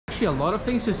actually a lot of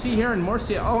things to see here in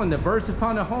Murcia. Oh, and the birds have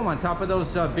found a home on top of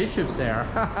those bishops there.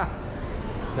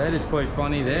 That is quite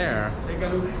funny there. Take a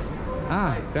look.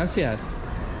 Ah, gracias.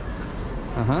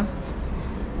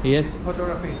 Yes.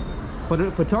 Photography.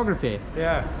 Photography.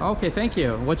 Yeah. Okay, thank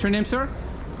you. What's your name, sir?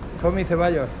 Tommy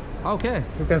Ceballos. Okay.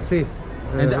 You can see.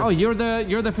 And oh, you're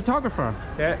the photographer.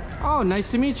 Yeah. Oh, nice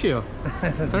to meet you.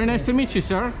 Very nice to meet you,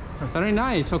 sir. Very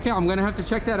nice. Okay, I'm gonna have to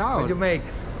check that out. What you make?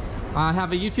 I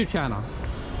have a YouTube channel.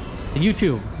 A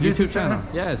YouTube channel.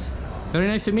 Yes. Very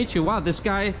nice to meet you. Wow, this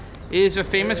guy is a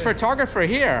famous photographer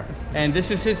here, and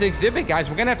this is his exhibit, guys.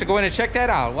 We're gonna have to go in and check that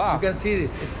out. Wow. You can see it.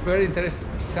 It's very interesting.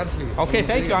 Okay,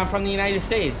 thank you. I'm from the United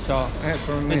States, so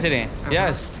visiting.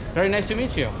 Yes. Very nice to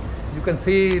meet you. You can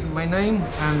see my name,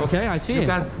 and okay, I see. You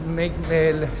can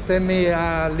send me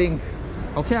a link.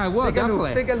 Okay, I will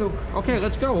definitely. Take a look. Okay,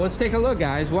 let's go. Let's take a look,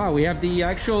 guys. Wow, we have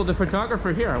the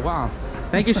photographer here. Wow.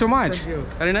 Thank you so much. Thank you.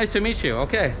 Very nice to meet you.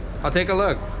 Okay, I'll take a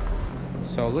look.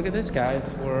 So look at this, guys.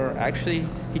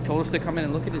 He told us to come in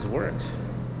and look at his works.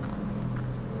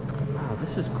 Wow,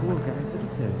 this is cool, guys. Look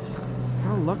at this.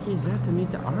 How lucky is that to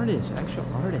meet the artist, actual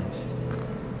artist?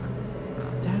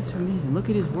 That's amazing. Look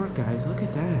at his work, guys. Look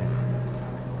at that.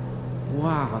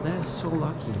 Wow, that is so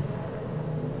lucky.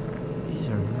 These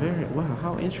are wow,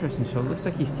 how interesting. So it looks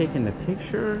like he's taking the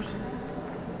pictures.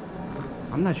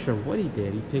 I'm not sure what he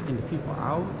did. He's taking the people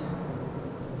out.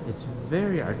 It's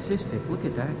very artistic. Look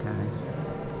at that, guys.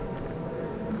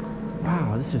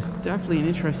 Wow, this is definitely an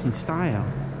interesting style.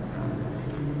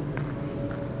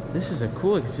 This is a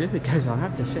cool exhibit, guys. I'll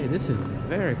have to say, this is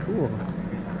very cool.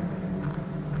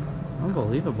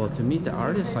 Unbelievable to meet the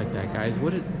artist like that, guys.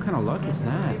 What kind of luck is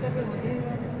that?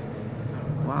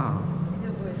 Wow.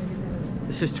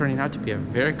 This is turning out to be a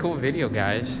very cool video,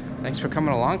 guys. Thanks for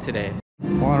coming along today.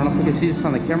 Well, I don't know if we can see this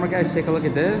on the camera, guys. Take a look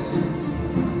at this.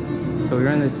 So we're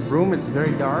in this room. It's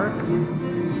very dark,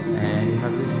 and you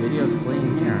have these videos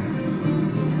playing here.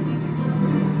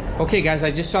 Okay, guys,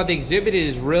 I just saw the exhibit. It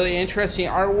is really interesting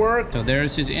artwork. So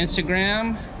there's his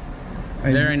Instagram.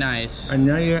 Very nice.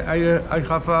 And I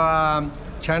have a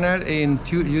channel in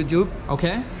YouTube.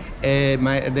 Okay.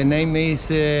 The name is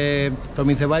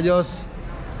Tommy Ceballos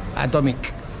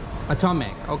Atomic.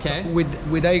 Atomic, okay. With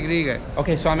Y.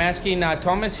 Okay, so I'm asking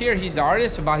Thomas here, he's the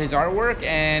artist, about his artwork,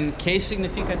 and ¿qué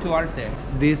significa tu arte?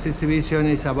 This exhibition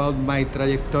is about my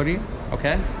trajectory.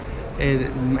 Okay.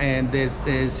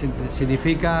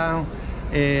 Significa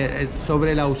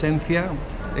sobre la ausencia.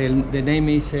 The name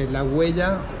is la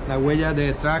huella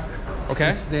de track.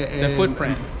 Okay. The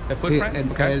footprint. The footprint.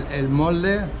 Sí, okay. el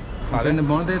molde. Vale. El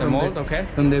molde, the mold, okay.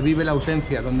 Donde vive la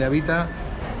ausencia, donde habita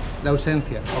la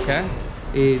ausencia. Okay.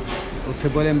 Y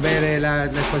ustedes pueden ver la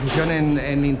exposición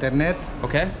en internet.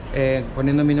 Okay.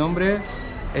 Poniendo mi nombre,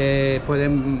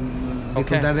 pueden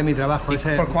disfrutar de mi trabajo.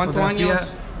 ¿Por cuántos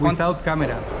años? Without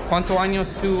camera. ¿Cuántos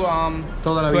años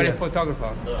Toda la vida. eres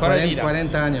fotógrafo? Toda la vida.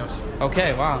 40 años.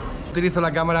 Okay, wow. Utilizo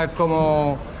la cámara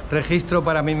como registro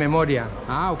para mi memoria.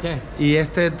 Ah, ok. Y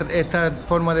esta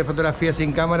forma de fotografía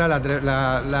sin cámara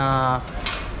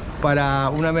para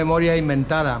una memoria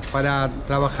inventada, para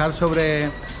trabajar sobre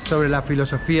la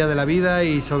filosofía de la vida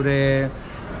y sobre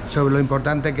lo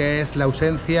importante que es la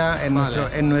ausencia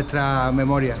en nuestra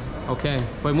memoria. Ok,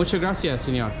 pues muchas gracias,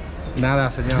 señor.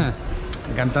 Nada, señor.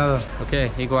 Encantado.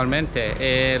 Okay, igualmente.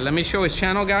 Let me show his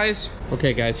channel, guys.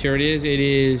 Okay, guys, here it is. It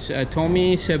is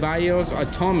Tommy Ceballos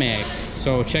Atomic.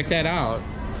 So check that out.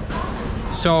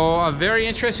 So a very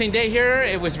interesting day here.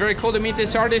 It was very cool to meet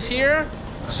this artist here.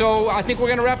 So I think we're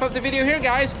gonna wrap up the video here,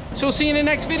 guys. So we'll see you in the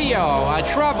next video. A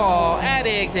trouble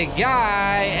addict, a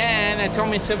guy, and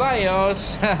Tommy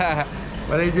Ceballos.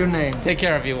 What is your name? Take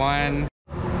care, everyone.